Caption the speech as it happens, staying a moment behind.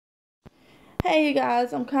Hey you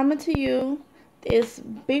guys, I'm coming to you this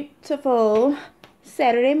beautiful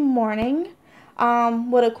Saturday morning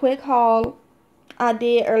with a quick haul I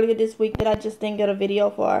did earlier this week that I just didn't get a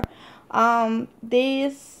video for.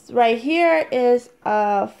 This right here is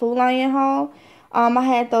a Foodlion haul. I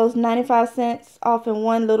had those 95 cents off in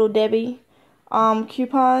one Little Debbie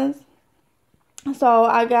coupons. So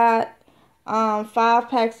I got 5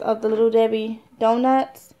 packs of the Little Debbie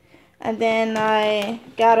donuts, and then I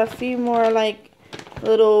got a few more like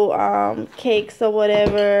little cakes or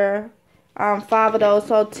whatever. 5 of those,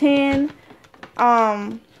 so 10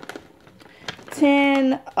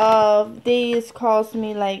 of these cost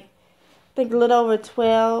me like I think a little over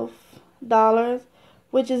 $12,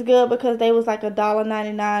 which is good because they was like $1.99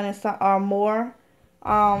 and some or more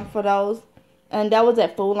for those. And that was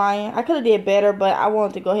at Foodlion. I could have did better, but I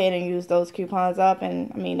wanted to go ahead and use those coupons up. And,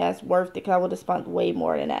 I mean, that's worth it because I would have spent way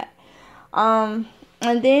more than that. And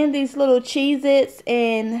then these little Cheez-Its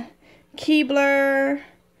and Keebler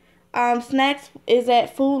snacks is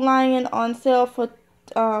at Foodlion on sale for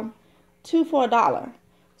 2 for $1.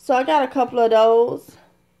 So I got a couple of those.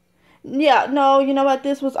 Yeah, no, you know what?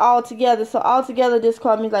 This was all together. So all together, this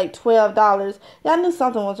cost me like $12. Yeah, I knew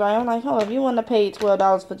something was right. I'm like, hold on, you wouldn't have paid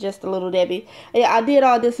 $12 for just a Little Debbie. Yeah, I did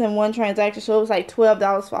all this in one transaction, so it was like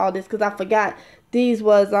 $12 for all this because I forgot these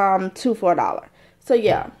was 2 for $1. So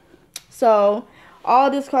yeah, so all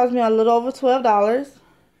this cost me a little over $12.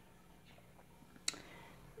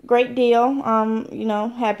 Great deal. You know,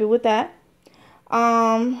 happy with that.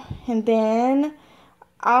 And then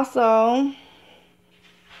also,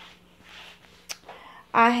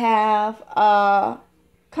 I have a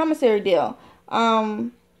Commissary deal.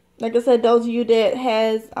 Like I said, those of you that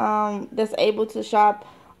has that's able to shop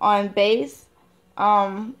on base,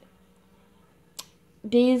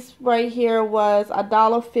 these right here was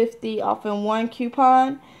 $1.50 off in one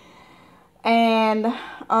coupon, and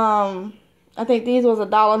I think these was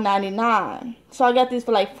 $1.99. So I got these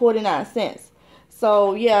for like 49 cents.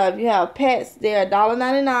 So yeah, if you have pets, they're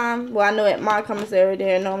 $1.99. Well, I know at my Commissary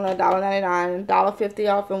they're normally $1.99. $1.50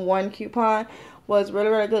 off in one coupon was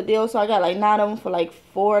really good deal. So I got like 9 of them for like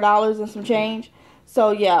 $4 and some change.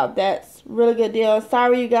 So yeah, that's really good deal.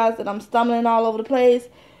 Sorry you guys that I'm stumbling all over the place.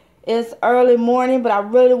 It's early morning, but I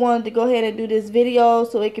really wanted to go ahead and do this video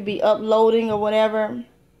so it could be uploading or whatever.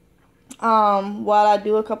 While I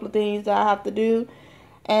do a couple of things that I have to do.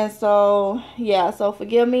 And so yeah, so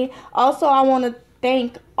forgive me. Also, I want to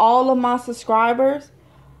thank all of my subscribers.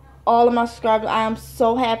 I am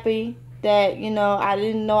so happy that, you know, I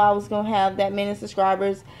didn't know I was going to have that many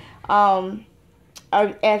subscribers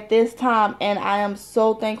at this time, and I am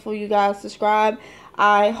so thankful you guys subscribe.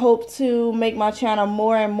 I hope to make my channel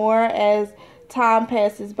more and more as time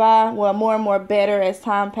passes by. Well, more and more better as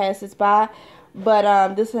time passes by.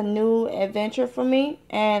 But this is a new adventure for me,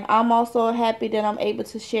 and I'm also happy that I'm able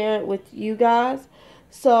to share it with you guys.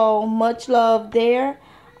 So much love there.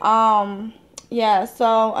 Yeah,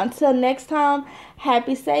 so until next time,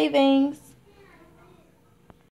 happy savings.